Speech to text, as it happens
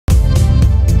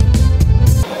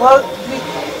Well,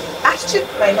 the attitude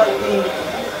might not be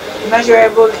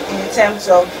measurable in terms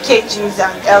of kgs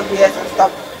and lbs and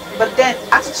stuff, but then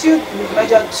attitude will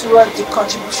measure towards the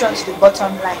contribution to the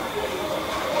bottom line.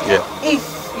 Yeah. If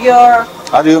you're...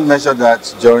 How do you measure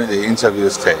that during the interview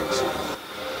stage?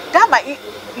 That might,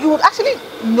 you would actually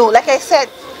know. Like I said,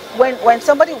 when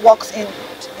somebody walks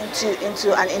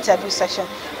into an interview session,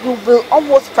 you will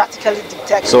almost practically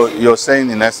detect. So you're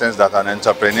saying in essence that an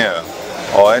entrepreneur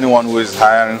or anyone who is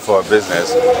hiring for a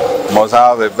business must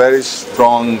have a very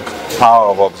strong power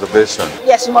of observation.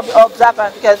 Yes, you must be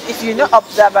observant, because if you're not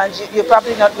observant, you're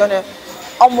probably not going to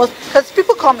because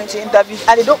people come into interviews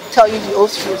and they don't tell you the whole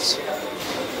truth.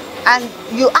 And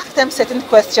you ask them certain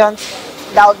questions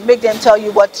that would make them tell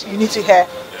you what you need to hear.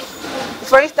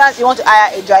 For instance, you want to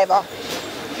hire a driver.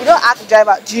 You don't ask the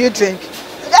driver, do you drink?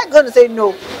 They're going to say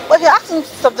no. But if you're asking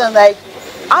something like,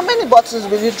 how many bottles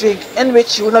will you drink in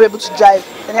which you will not be able to drive?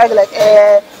 Then you're like,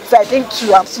 if I drink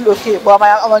 2, I'm still okay. But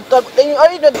I'm on top. Then you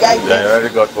already know the guy. Yeah, you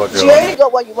already got what you want. You already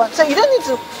got what you want. So you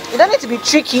don't need to be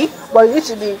tricky, but you need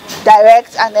to be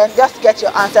direct and then just get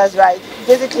your answers right.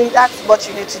 Basically, that's what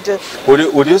you need to do.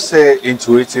 Would you say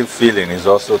intuitive feeling is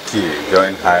also key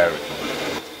during hiring?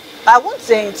 I wouldn't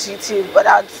say intuitive, but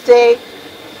I'd say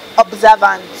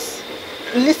observant.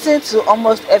 Listen to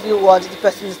almost every word the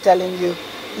person is telling you.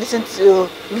 Listen to,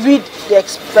 read the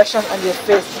expression on your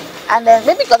face. And then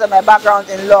maybe because of my background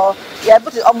in law, you're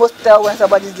able to almost tell when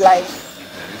somebody's lying.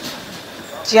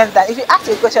 Do you understand? If you ask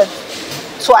a question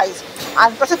twice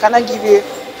and the person cannot give you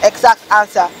exact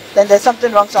answer, then there's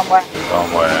something wrong somewhere.